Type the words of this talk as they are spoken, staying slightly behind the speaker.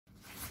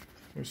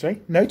You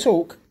say? No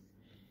talk.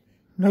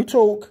 No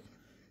talk.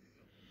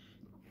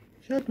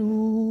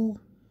 Shadow.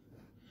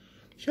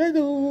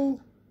 Shadow.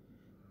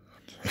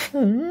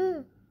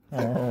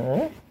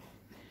 Oh.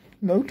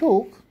 No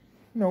talk.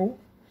 No.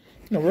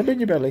 No, rub in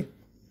your belly.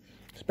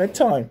 It's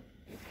bedtime.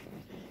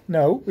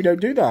 No, we don't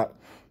do that.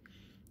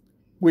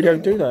 We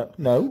don't do that.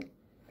 No.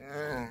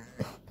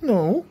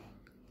 No.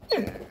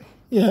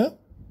 Yeah.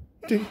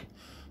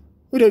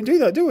 We don't do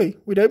that, do we?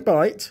 We don't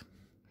bite.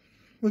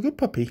 We're a good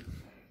puppy.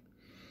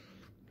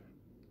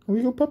 Are we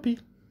a good puppy?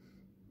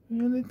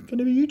 You're going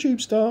to be a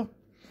YouTube star.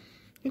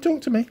 You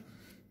talk to me.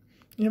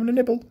 You having a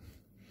nibble?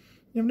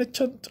 You having a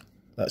chunt?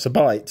 That's a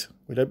bite.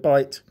 We don't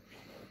bite.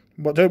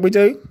 What don't we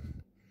do?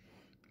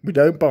 We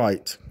don't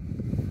bite.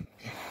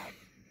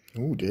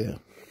 Oh dear.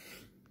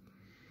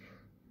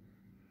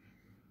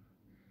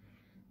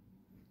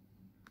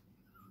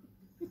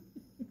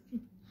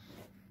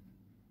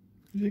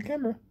 Is your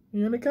camera?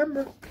 You're on the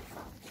camera.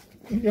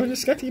 You're in a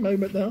scatty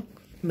moment now.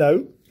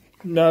 No.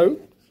 No.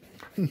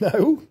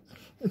 No.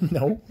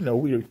 No.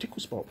 No. You're a tickle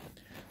spot.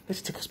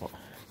 There's a tickle spot.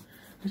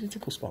 There's a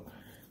tickle spot.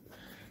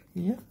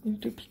 Yeah.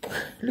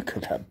 Look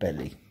at that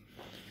belly.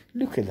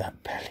 Look at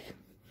that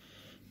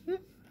belly.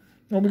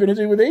 What are we going to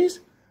do with these?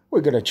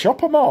 We're going to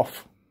chop them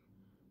off.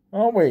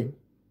 Aren't we?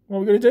 What are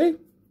we going to do?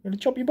 We're going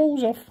to chop your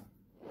balls off.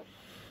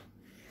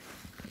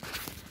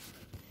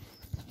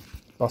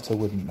 Butter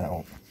wouldn't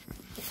melt.